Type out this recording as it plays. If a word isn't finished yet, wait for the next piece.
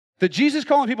The Jesus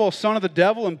calling people a son of the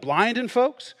devil and blinding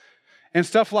folks and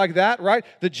stuff like that, right?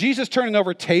 The Jesus turning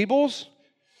over tables.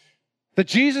 The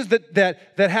Jesus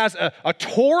that has a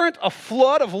torrent, a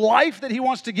flood of life that he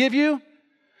wants to give you,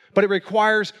 but it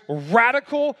requires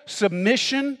radical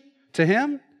submission to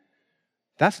him.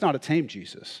 That's not a tame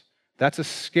Jesus. That's a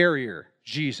scarier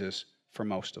Jesus for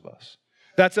most of us.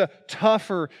 That's a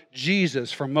tougher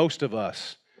Jesus for most of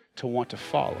us to want to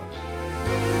follow.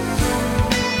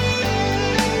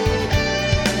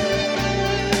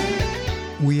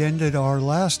 We ended our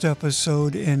last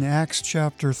episode in Acts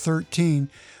chapter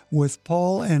 13 with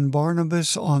Paul and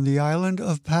Barnabas on the island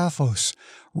of Paphos,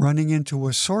 running into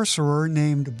a sorcerer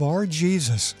named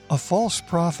Bar-Jesus, a false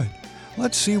prophet.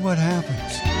 Let's see what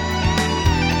happens.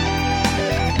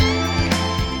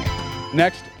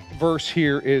 Next verse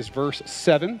here is verse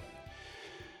 7.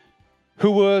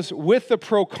 Who was with the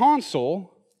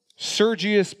proconsul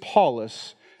Sergius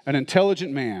Paulus, an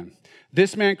intelligent man.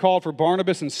 This man called for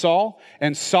Barnabas and Saul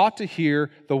and sought to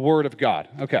hear the word of God.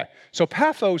 Okay, so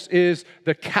Paphos is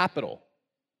the capital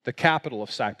of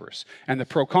Cyprus. And the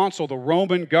proconsul, the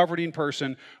Roman governing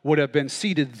person, would have been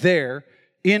seated there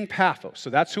in Paphos. So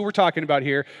that's who we're talking about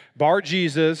here.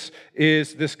 Bar-Jesus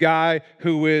is this guy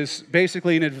who is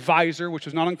basically an advisor, which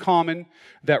was not uncommon,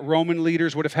 that Roman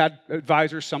leaders would have had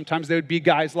advisors. Sometimes they would be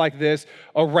guys like this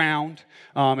around.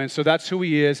 And so that's who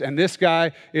he is. And this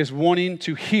guy is wanting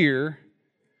to hear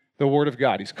the word of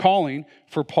God. He's calling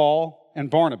for Paul and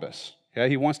Barnabas. Okay?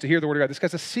 He wants to hear the word of God. This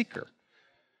guy's a seeker.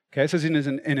 Okay? It says he's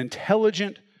an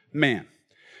intelligent man.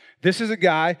 This is a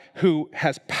guy who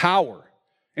has power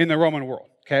in the Roman world.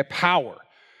 Okay? Power.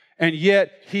 And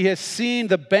yet he has seen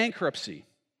the bankruptcy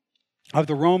of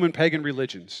the Roman pagan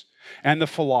religions and the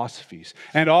philosophies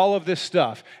and all of this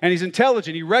stuff. And he's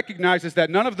intelligent. He recognizes that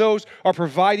none of those are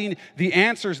providing the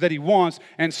answers that he wants,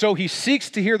 and so he seeks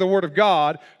to hear the word of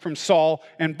God from Saul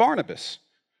and Barnabas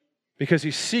because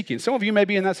he's seeking. Some of you may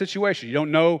be in that situation. You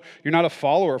don't know, you're not a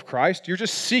follower of Christ. You're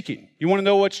just seeking. You want to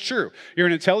know what's true. You're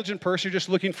an intelligent person. You're just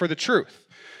looking for the truth.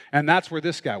 And that's where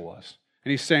this guy was. And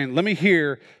he's saying, let me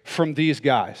hear from these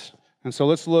guys. And so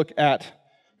let's look at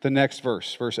the next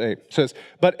verse, verse 8. It says,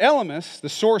 but Elymas, the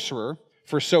sorcerer,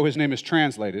 for so his name is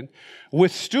translated,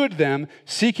 withstood them,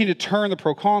 seeking to turn the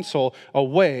proconsul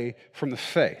away from the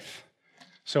faith.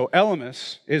 So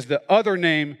Elymas is the other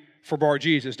name for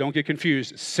Bar-Jesus. Don't get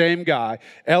confused. Same guy.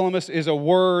 Elymas is a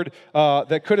word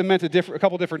that could have meant a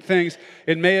couple different things.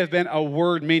 It may have been a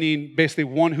word meaning basically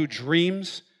one who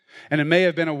dreams. And it may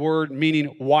have been a word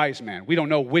meaning wise man. We don't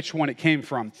know which one it came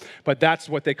from, but that's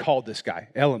what they called this guy,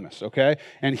 Elymas, okay?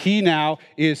 And he now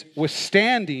is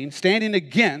standing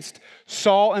against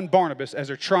Saul and Barnabas as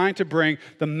they're trying to bring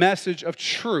the message of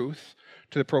truth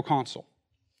to the proconsul.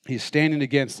 He's standing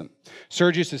against them.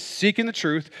 Sergius is seeking the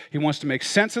truth. He wants to make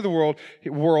sense of the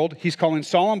world. He's calling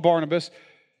Saul and Barnabas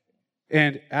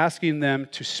and asking them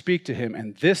to speak to him.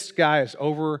 And this guy is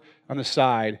over on the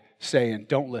side saying,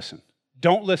 don't listen.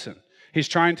 Don't listen. He's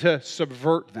trying to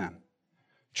subvert them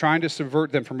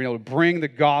from being able to bring the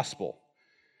gospel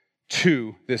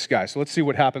to this guy. So let's see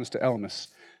what happens to Elymas.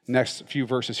 Next few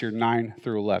verses here, 9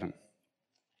 through 11.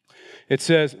 It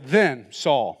says, then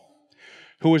Saul,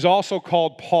 who was also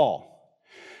called Paul,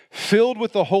 filled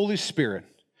with the Holy Spirit,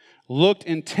 looked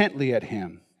intently at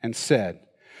him and said,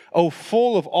 O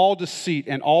full of all deceit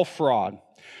and all fraud,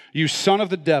 you son of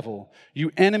the devil,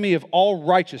 you enemy of all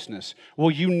righteousness,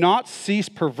 will you not cease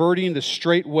perverting the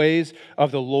straight ways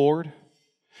of the Lord?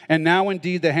 And now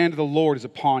indeed the hand of the Lord is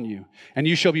upon you, and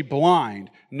you shall be blind,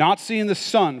 not seeing the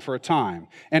sun for a time.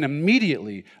 And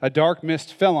immediately a dark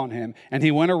mist fell on him, and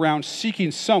he went around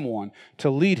seeking someone to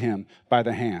lead him by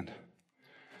the hand.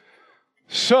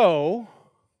 So,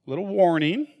 little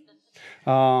warning.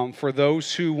 For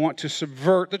those who want to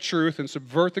subvert the truth and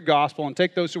subvert the gospel and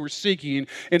take those who are seeking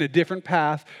in a different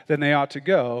path than they ought to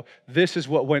go, this is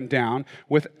what went down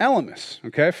with Elymas,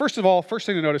 okay? First of all, first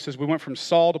thing to notice is we went from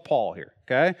Saul to Paul here,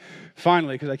 okay?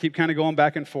 Finally, because I keep kind of going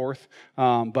back and forth,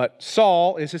 but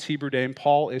Saul is his Hebrew name,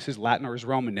 Paul is his Latin or his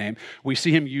Roman name. We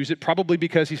see him use it probably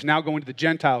because he's now going to the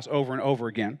Gentiles over and over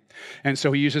again, and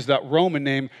so he uses that Roman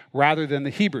name rather than the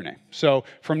Hebrew name. So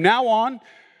from now on,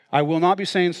 I will not be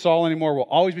saying Saul anymore. We'll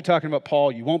always be talking about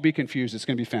Paul. You won't be confused. It's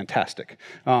going to be fantastic.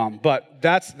 But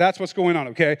that's what's going on,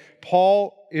 okay?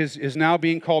 Paul is now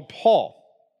being called Paul.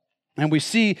 And we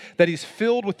see that he's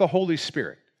filled with the Holy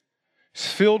Spirit. He's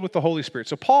filled with the Holy Spirit.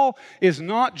 So Paul is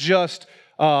not just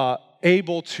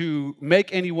able to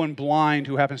make anyone blind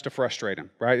who happens to frustrate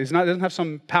him, right? He doesn't have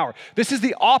some power. This is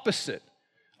the opposite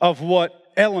of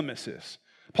what Elymas is.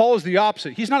 Paul is the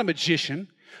opposite. He's not a magician.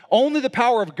 Only the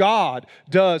power of God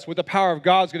does what the power of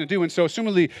God is going to do. And so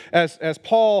assumedly, as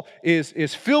Paul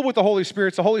is filled with the Holy Spirit,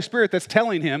 it's the Holy Spirit that's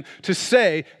telling him to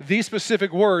say these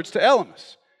specific words to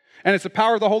Elymas. And it's the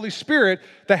power of the Holy Spirit,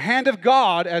 the hand of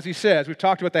God, as he says. We've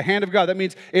talked about the hand of God. That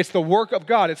means it's the work of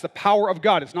God. It's the power of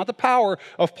God. It's not the power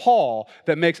of Paul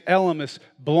that makes Elymas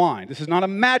blind. This is not a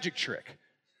magic trick.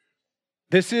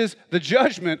 This is the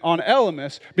judgment on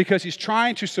Elymas because he's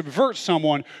trying to subvert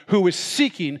someone who is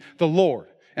seeking the Lord.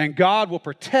 And God will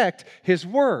protect his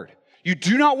word. You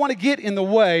do not want to get in the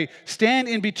way, stand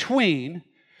in between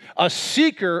a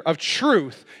seeker of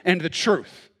truth and the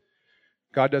truth.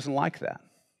 God doesn't like that.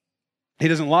 He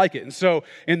doesn't like it. And so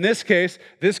in this case,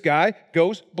 this guy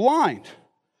goes blind,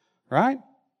 right?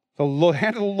 The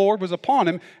hand of the Lord was upon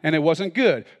him, and it wasn't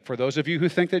good. For those of you who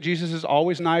think that Jesus is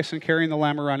always nice and carrying the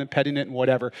lamb around and petting it and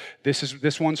whatever,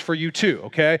 this one's for you too,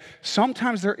 okay?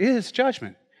 Sometimes there is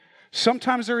judgment.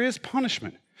 Sometimes there is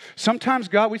punishment. Sometimes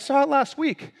God, we saw it last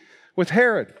week with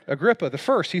Herod Agrippa the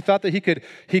first. He thought that he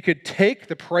could take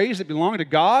the praise that belonged to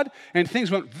God, and things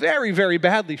went very, very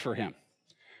badly for him.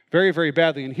 Very, very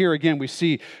badly. And here again we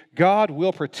see God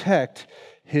will protect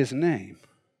his name.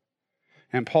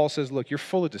 And Paul says, look, you're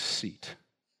full of deceit.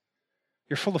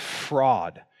 You're full of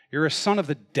fraud. You're a son of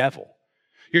the devil.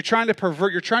 You're trying to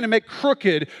pervert, you're trying to make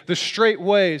crooked the straight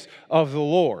ways of the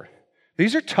Lord.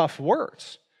 These are tough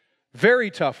words. Very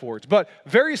tough words, but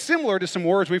very similar to some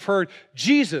words we've heard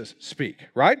Jesus speak,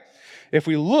 right? If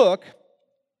we look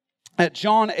at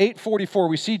John 8:44,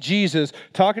 we see Jesus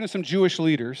talking to some Jewish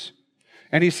leaders,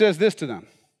 and he says this to them: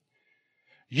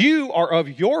 "You are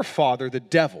of your father, the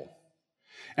devil,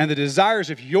 and the desires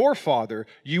of your father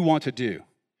you want to do.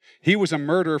 He was a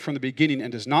murderer from the beginning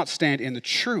and does not stand in the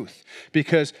truth,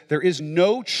 because there is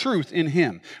no truth in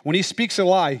him. When he speaks a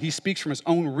lie, he speaks from his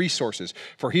own resources,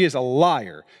 for he is a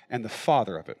liar and the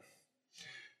father of it."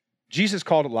 Jesus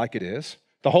called it like it is.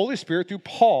 The Holy Spirit, through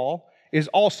Paul, is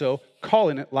also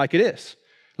calling it like it is.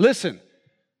 Listen,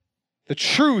 the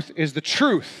truth is the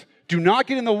truth. Do not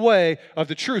get in the way of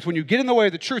the truth. When you get in the way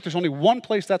of the truth, there's only one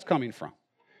place that's coming from.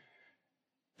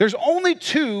 There's only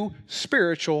two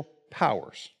spiritual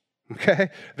powers. Okay?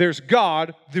 There's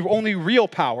God, the only real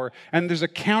power, and there's a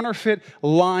counterfeit,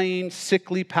 lying,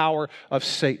 sickly power of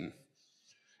Satan.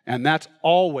 And that's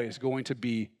always going to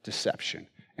be deception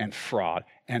and fraud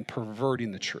and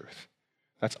perverting the truth.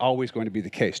 That's always going to be the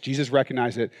case. Jesus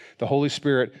recognized it. The Holy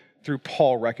Spirit, through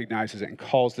Paul, recognizes it and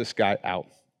calls this guy out.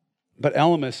 But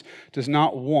Elymas does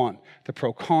not want the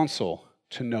proconsul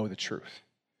to know the truth.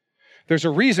 There's a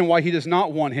reason why he does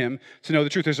not want him to know the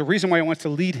truth. There's a reason why he wants to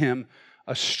lead him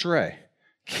astray,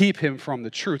 keep him from the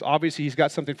truth. Obviously, he's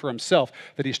got something for himself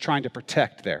that he's trying to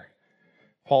protect there.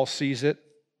 Paul sees it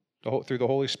through the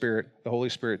Holy Spirit. The Holy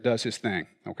Spirit does his thing,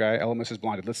 okay? Elymas is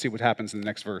blinded. Let's see what happens in the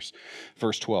next verse,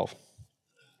 verse 12.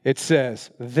 It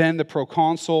says, "Then the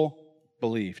proconsul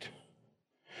believed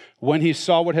when he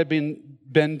saw what had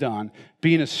been done,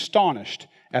 being astonished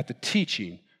at the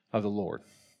teaching of the Lord."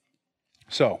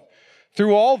 So,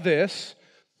 through all this,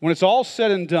 when it's all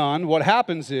said and done, what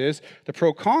happens is the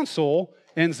proconsul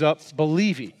ends up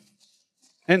believing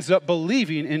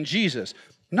in Jesus.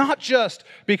 Not just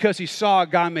because he saw a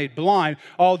guy made blind,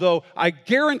 although I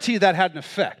guarantee that had an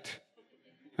effect.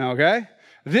 Okay?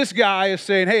 This guy is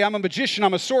saying, hey, I'm a magician,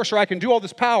 I'm a sorcerer, I can do all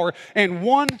this power. And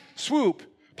one swoop,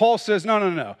 Paul says,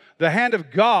 no. The hand of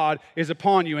God is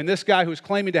upon you. And this guy who's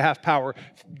claiming to have power,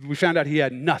 we found out he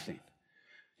had nothing.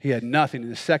 He had nothing.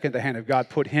 And the second the hand of God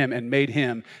put him and made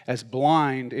him as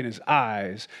blind in his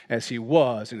eyes as he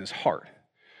was in his heart,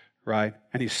 right?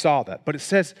 And he saw that. But it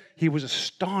says he was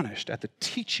astonished at the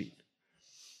teaching.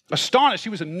 Astonished.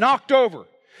 He was knocked over.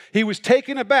 He was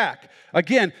taken aback.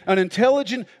 Again, an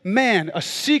intelligent man, a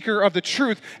seeker of the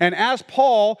truth. And as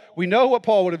Paul, we know what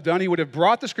Paul would have done. He would have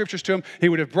brought the scriptures to him. He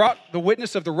would have brought the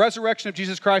witness of the resurrection of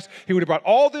Jesus Christ. He would have brought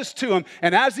all this to him.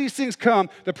 And as these things come,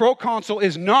 the proconsul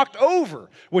is knocked over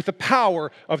with the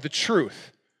power of the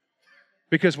truth.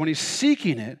 Because when he's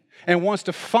seeking it and wants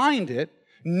to find it,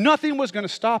 nothing was going to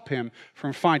stop him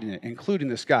from finding it, including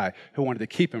this guy who wanted to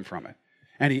keep him from it.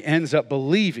 And he ends up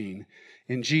believing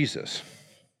in Jesus.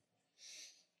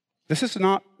 This is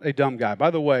not a dumb guy.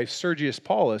 By the way, Sergius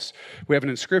Paulus, we have an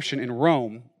inscription in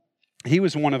Rome. He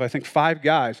was one of, I think, 5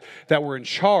 guys that were in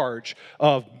charge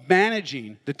of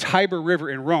managing the Tiber River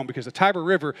in Rome, because the Tiber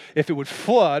River, if it would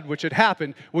flood, which had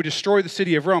happened, would destroy the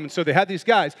city of Rome. And so they had these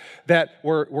guys that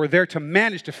were there to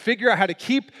manage, to figure out how to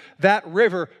keep that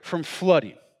river from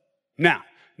flooding. Now,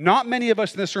 not many of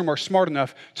us in this room are smart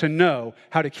enough to know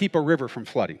how to keep a river from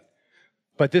flooding.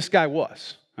 But this guy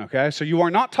was, okay? So you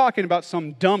are not talking about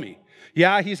some dummy.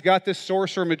 Yeah, he's got this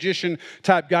sorcerer, magician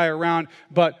type guy around,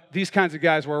 but these kinds of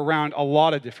guys were around a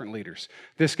lot of different leaders.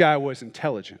 This guy was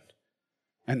intelligent,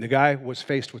 and the guy was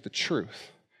faced with the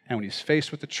truth. And when he's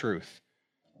faced with the truth,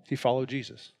 he followed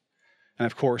Jesus. And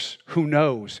of course, who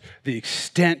knows the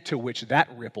extent to which that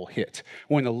ripple hit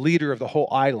when the leader of the whole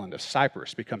island of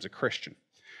Cyprus becomes a Christian,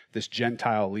 this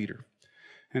Gentile leader.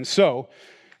 And so,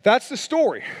 that's the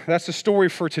story. That's the story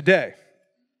for today.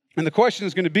 And the question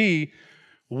is going to be,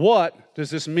 what does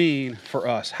this mean for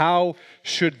us? How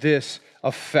should this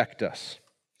affect us?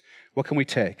 What can we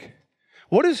take?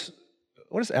 What is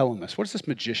Elymas? What does this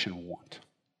magician want?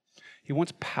 He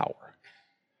wants power.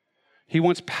 He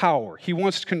wants power. He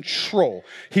wants control.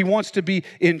 He wants to be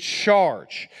in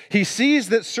charge. He sees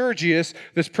that Sergius,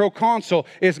 this proconsul,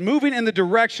 is moving in the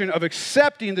direction of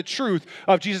accepting the truth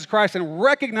of Jesus Christ and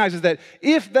recognizes that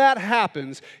if that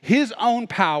happens, his own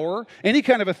power, any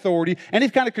kind of authority, any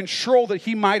kind of control that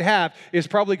he might have is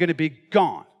probably going to be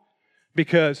gone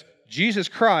because Jesus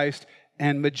Christ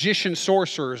and magician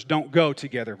sorcerers don't go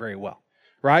together very well.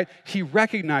 Right? He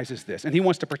recognizes this, and he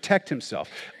wants to protect himself.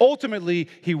 Ultimately,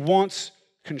 he wants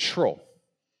control.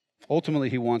 Ultimately,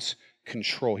 he wants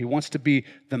control. He wants to be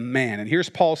the man. And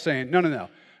here's Paul saying, no.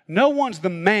 No one's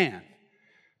the man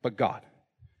but God.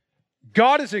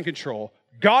 God is in control.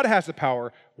 God has the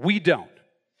power. We don't.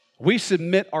 We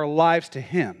submit our lives to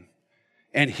him,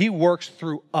 and he works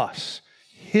through us.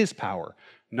 His power,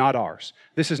 not ours.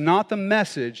 This is not the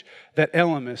message that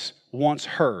Elymas once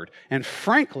heard. And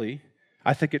frankly,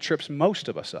 I think it trips most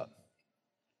of us up.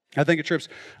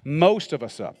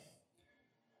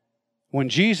 When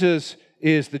Jesus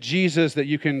is the Jesus that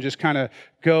you can just kind of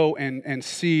go and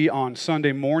see on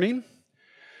Sunday morning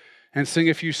and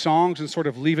sing a few songs and sort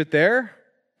of leave it there,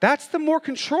 that's the more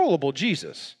controllable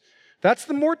Jesus. That's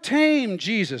the more tame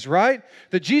Jesus, right?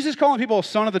 The Jesus calling people a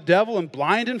son of the devil and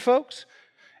blinding folks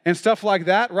and stuff like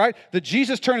that, right? The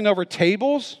Jesus turning over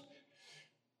tables.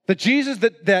 The Jesus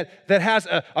that has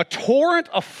a torrent,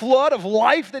 a flood of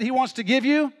life that he wants to give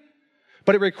you,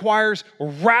 but it requires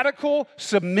radical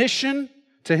submission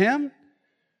to him.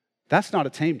 That's not a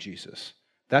tame Jesus.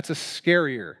 That's a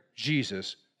scarier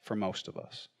Jesus for most of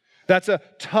us. That's a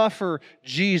tougher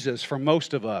Jesus for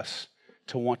most of us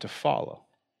to want to follow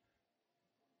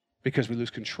because we lose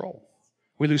control.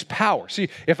 We lose power. See,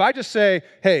 if I just say,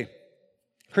 hey,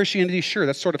 Christianity, sure,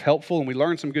 that's sort of helpful, and we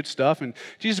learn some good stuff, and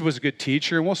Jesus was a good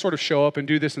teacher, and we'll sort of show up and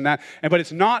do this and that, but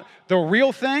it's not the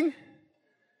real thing,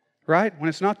 right? When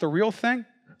it's not the real thing,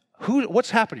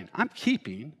 what's happening? I'm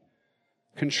keeping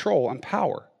control and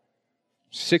power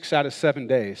 6 out of 7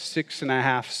 days,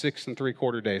 6.5, 6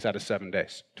 3/4 days out of 7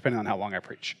 days, depending on how long I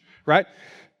preach, right?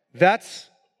 That's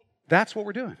what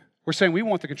we're doing. We're saying we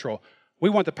want the control. We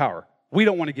want the power. We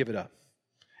don't want to give it up.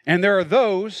 And there are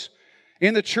those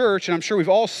in the church, and I'm sure we've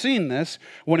all seen this,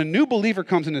 when a new believer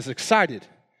comes in and is excited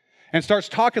and starts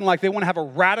talking like they want to have a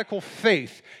radical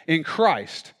faith in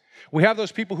Christ. We have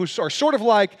those people who are sort of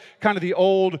like kind of the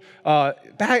old,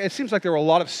 it seems like there were a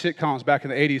lot of sitcoms back in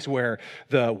the 80s where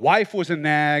the wife was a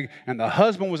nag and the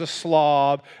husband was a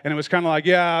slob, and it was kind of like,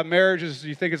 yeah, marriage is,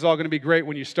 you think it's all going to be great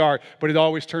when you start, but it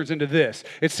always turns into this.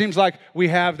 It seems like we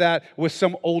have that with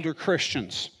some older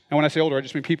Christians. And when I say older, I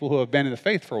just mean people who have been in the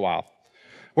faith for a while,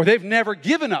 where they've never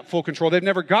given up full control, they've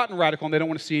never gotten radical, and they don't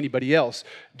want to see anybody else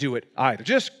do it either.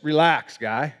 Just relax,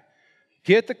 guy.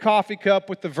 Get the coffee cup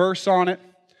with the verse on it.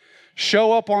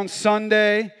 Show up on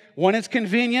Sunday when it's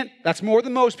convenient. That's more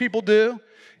than most people do.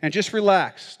 And just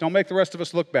relax. Don't make the rest of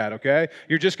us look bad, okay?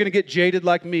 You're just going to get jaded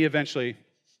like me eventually,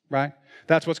 right?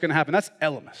 That's what's going to happen. That's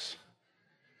Elymas.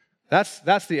 That's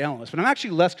the Elymas. But I'm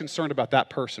actually less concerned about that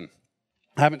person.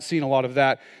 I haven't seen a lot of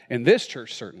that in this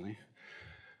church, certainly.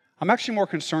 I'm actually more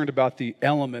concerned about the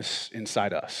Elymas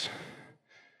inside us.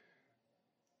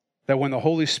 That when the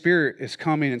Holy Spirit is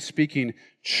coming and speaking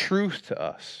truth to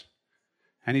us,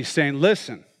 and he's saying,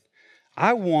 listen,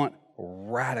 I want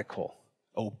radical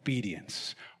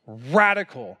obedience,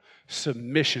 radical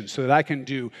submission so that I can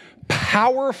do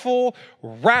powerful,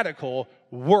 radical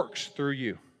works through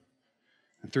you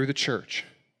and through the church.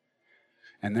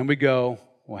 And then we go,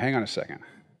 well, hang on a second.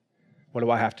 What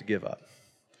do I have to give up?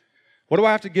 What do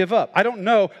I have to give up? I don't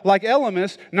know. Like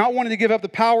Elymas, not wanting to give up the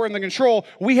power and the control,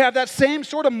 we have that same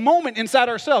sort of moment inside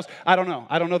ourselves. I don't know.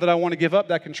 I don't know that I want to give up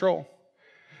that control.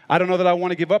 I don't know that I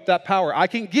want to give up that power. I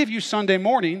can give you Sunday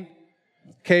morning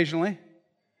occasionally,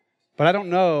 but I don't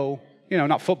know,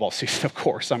 not football season, of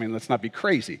course. I mean, let's not be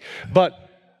crazy. But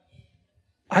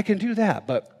I can do that,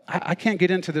 but I can't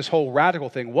get into this whole radical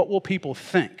thing. What will people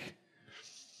think?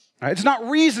 Right? It's not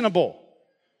reasonable.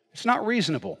 It's not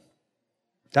reasonable.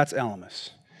 That's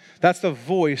Elymas. That's the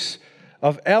voice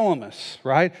of Elymas,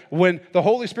 right? When the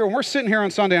Holy Spirit, when we're sitting here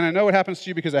on Sunday, and I know it happens to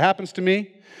you because it happens to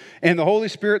me, and the Holy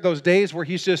Spirit, those days where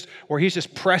He's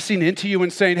just pressing into you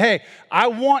and saying, hey, I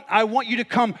want you to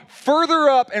come further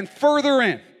up and further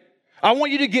in. I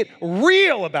want you to get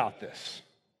real about this.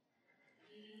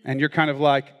 And you're kind of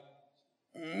like,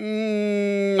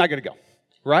 I gotta go,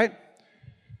 right?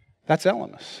 That's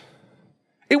Elymas.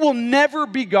 It will never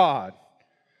be God.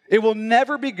 It will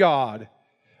never be God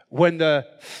when the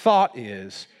thought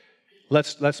is,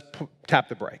 let's tap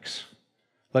the brakes.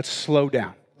 Let's slow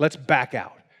down. Let's back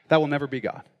out. That will never be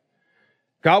God.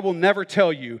 God will never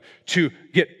tell you to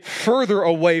get further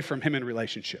away from Him in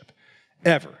relationship,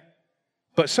 ever.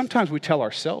 But sometimes we tell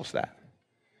ourselves that.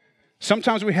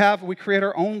 Sometimes we create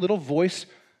our own little voice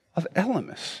of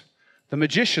Elymas, the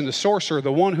magician, the sorcerer,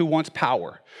 the one who wants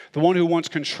power, the one who wants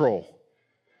control.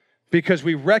 Because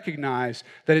we recognize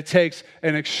that it takes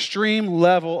an extreme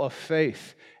level of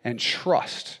faith and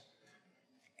trust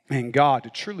in God to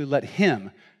truly let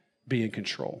Him be in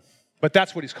control. But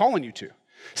that's what He's calling you to.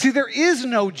 See, there is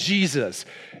no Jesus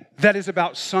that is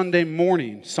about Sunday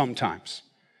morning sometimes.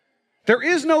 There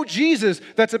is no Jesus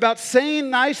that's about saying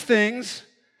nice things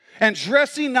and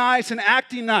dressing nice and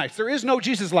acting nice. There is no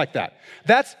Jesus like that.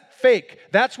 That's fake.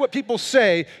 That's what people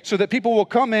say so that people will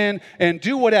come in and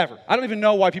do whatever. I don't even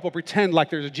know why people pretend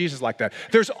like there's a Jesus like that.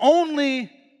 There's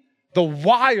only the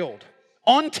wild,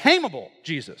 untamable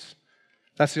Jesus.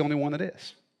 That's the only one that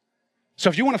is. So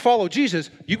if you want to follow Jesus,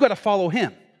 you've got to follow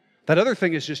Him. That other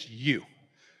thing is just you.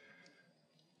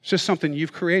 It's just something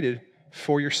you've created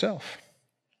for yourself,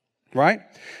 right?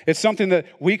 It's something that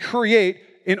we create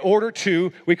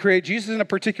we create Jesus in a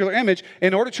particular image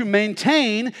in order to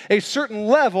maintain a certain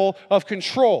level of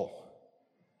control.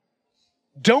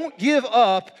 Don't give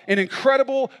up an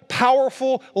incredible,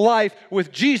 powerful life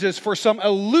with Jesus for some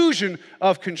illusion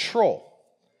of control,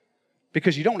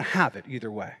 because you don't have it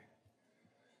either way.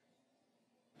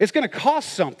 It's going to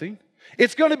cost something.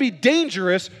 It's going to be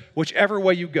dangerous whichever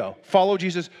way you go. Follow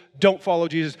Jesus, don't follow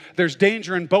Jesus. There's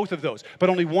danger in both of those, but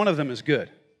only one of them is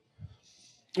good.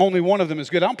 Only one of them is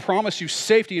good. I don't promise you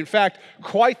safety. In fact,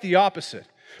 quite the opposite.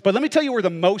 But let me tell you where the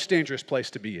most dangerous place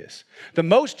to be is. The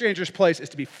most dangerous place is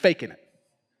to be faking it.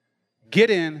 Get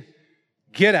in,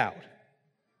 get out.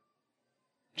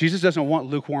 Jesus doesn't want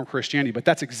lukewarm Christianity, but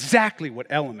that's exactly what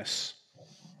Elymas,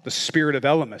 the spirit of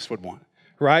Elymas, would want,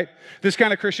 right? This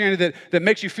kind of Christianity that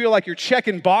makes you feel like you're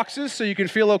checking boxes so you can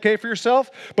feel okay for yourself,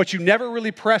 but you never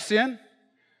really press in,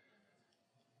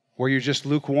 where you're just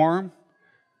lukewarm,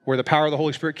 where the power of the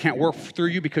Holy Spirit can't work through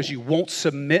you because you won't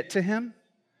submit to Him.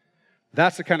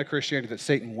 That's the kind of Christianity that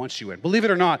Satan wants you in. Believe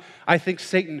it or not, I think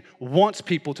Satan wants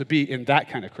people to be in that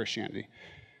kind of Christianity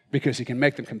because he can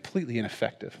make them completely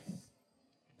ineffective.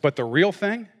 But the real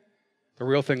thing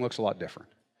looks a lot different.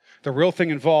 The real thing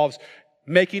involves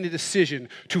making a decision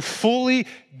to fully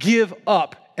give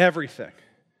up everything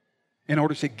in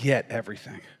order to get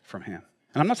everything from Him.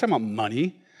 And I'm not talking about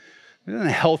money,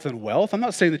 health and wealth. I'm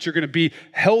not saying that you're going to be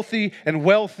healthy and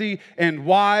wealthy and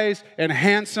wise and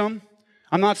handsome.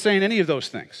 I'm not saying any of those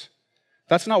things.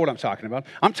 That's not what I'm talking about.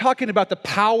 I'm talking about the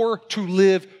power to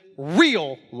live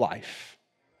real life.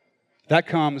 That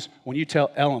comes when you tell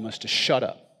Elymas to shut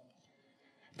up.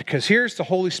 Because here's the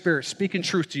Holy Spirit speaking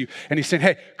truth to you. And He's saying,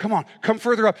 hey, come on, come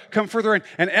further up, come further in.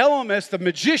 And Elymas, the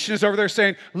magician, is over there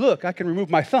saying, look, I can remove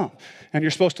my thumb. And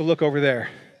you're supposed to look over there.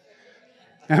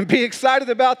 And be excited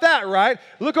about that, right?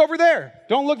 Look over there.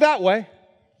 Don't look that way.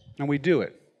 And we do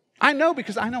it. I know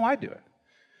because I know I do it.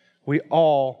 We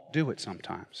all do it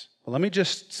sometimes. But let me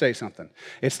just say something.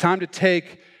 It's time to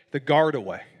take the guard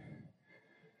away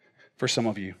for some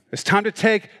of you. It's time to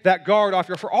take that guard off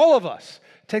for all of us.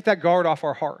 Take that guard off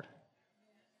our heart.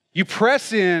 You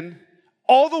press in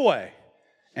all the way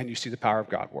and you see the power of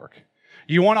God work.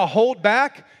 You want to hold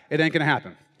back, it ain't going to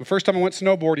happen. The first time I went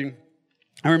snowboarding,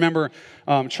 I remember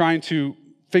trying to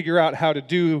figure out how to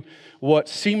do what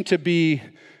seemed to be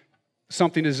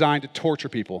something designed to torture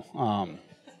people.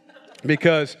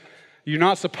 Because you're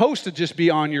not supposed to just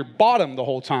be on your bottom the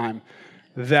whole time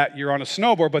that you're on a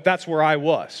snowboard, but that's where I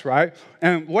was, right?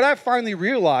 And what I finally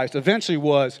realized eventually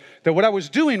was that what I was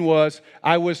doing was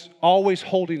I was always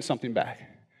holding something back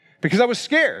because I was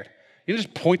scared. You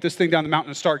just point this thing down the mountain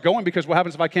and start going because what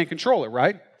happens if I can't control it,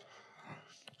 right?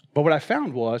 But what I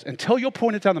found was until you'll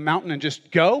point it down the mountain and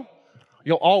just go,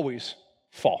 you'll always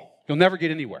fall. You'll never get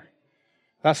anywhere.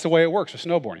 That's the way it works with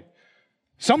snowboarding.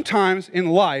 Sometimes in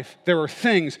life, there are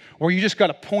things where you just got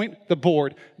to point the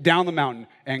board down the mountain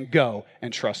and go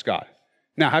and trust God.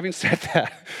 Now, having said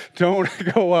that, don't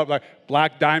go up like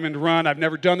Black Diamond Run. I've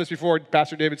never done this before.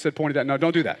 Pastor David said, pointed that. No,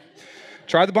 don't do that.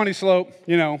 Try the bunny slope,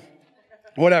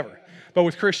 Whatever. But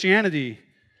with Christianity,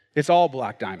 it's all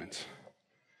black diamonds.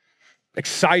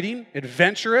 Exciting,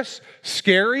 adventurous,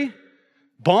 scary,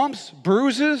 bumps,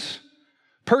 bruises,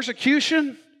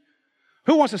 persecution.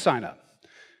 Who wants to sign up?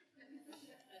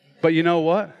 But you know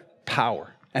what?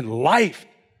 Power and life.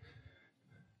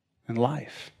 And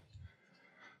life.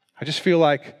 I just feel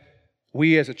like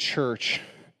we as a church,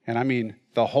 and I mean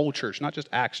the whole church, not just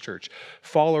Acts Church,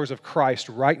 followers of Christ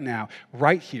right now,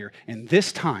 right here, in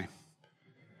this time,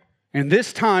 in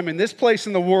this place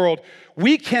in the world,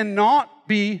 we cannot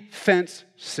be fence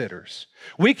sitters.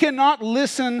 We cannot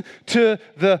listen to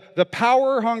the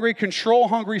power-hungry,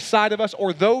 control-hungry side of us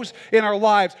or those in our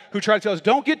lives who try to tell us,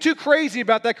 don't get too crazy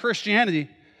about that Christianity.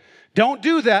 Don't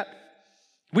do that.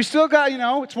 We still got,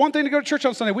 it's one thing to go to church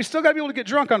on Sunday. We still got to be able to get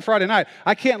drunk on Friday night.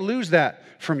 I can't lose that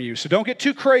from you. So don't get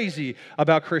too crazy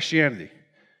about Christianity.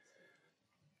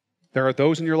 There are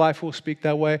those in your life who will speak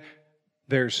that way.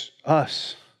 There's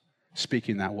us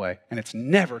speaking that way. And it's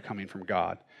never coming from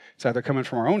God. It's either coming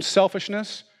from our own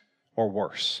selfishness or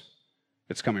worse.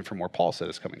 It's coming from where Paul said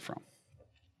it's coming from.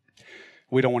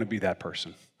 We don't want to be that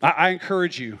person. I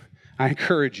encourage you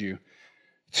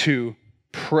to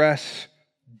press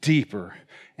deeper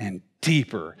and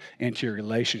deeper into your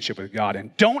relationship with God.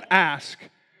 And don't ask,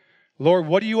 Lord,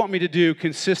 what do you want me to do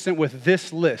consistent with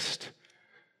this list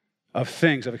of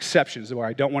things, of exceptions where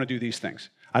I don't want to do these things.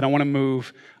 I don't want to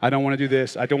move. I don't want to do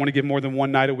this. I don't want to give more than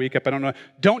one night a week up. I don't know.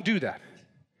 Don't do that.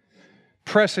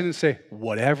 Press in and say,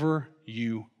 whatever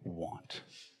you want.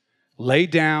 Lay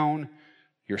down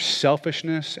your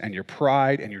selfishness and your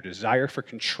pride and your desire for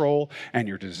control and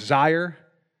your desire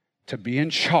to be in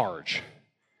charge.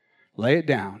 Lay it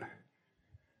down.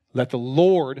 Let the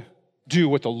Lord do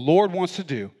what the Lord wants to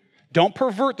do. Don't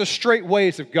pervert the straight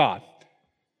ways of God.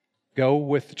 Go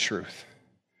with the truth.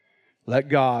 Let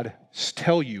God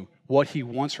tell you what he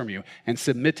wants from you and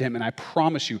submit to him. And I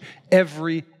promise you,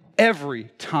 every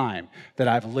time that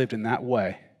I've lived in that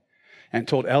way and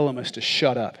told Elymas to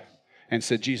shut up and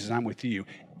said, Jesus, I'm with you,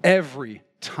 every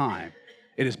time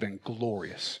it has been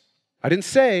glorious. I didn't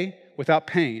say without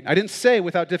pain. I didn't say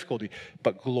without difficulty,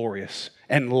 but glorious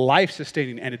and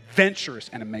life-sustaining and adventurous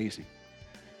and amazing.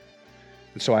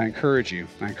 And so I encourage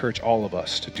all of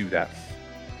us to do that.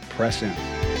 Press in.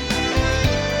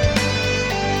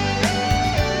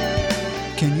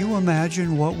 Can you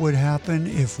imagine what would happen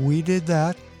if we did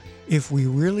that? If we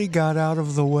really got out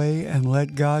of the way and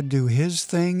let God do his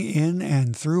thing in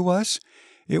and through us?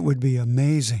 It would be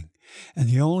amazing. And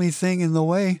the only thing in the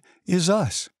way is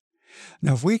us.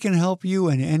 Now, if we can help you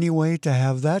in any way to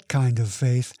have that kind of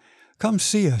faith, come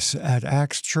see us at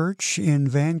Acts Church in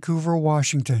Vancouver,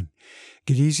 Washington.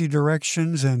 Get easy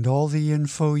directions and all the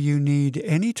info you need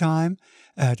anytime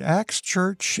at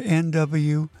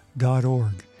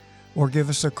actschurchnw.org. Or give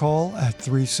us a call at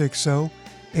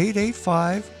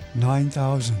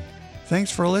 360-885-9000.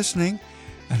 Thanks for listening,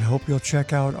 and I hope you'll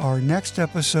check out our next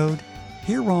episode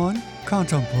here on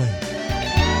Contemplate.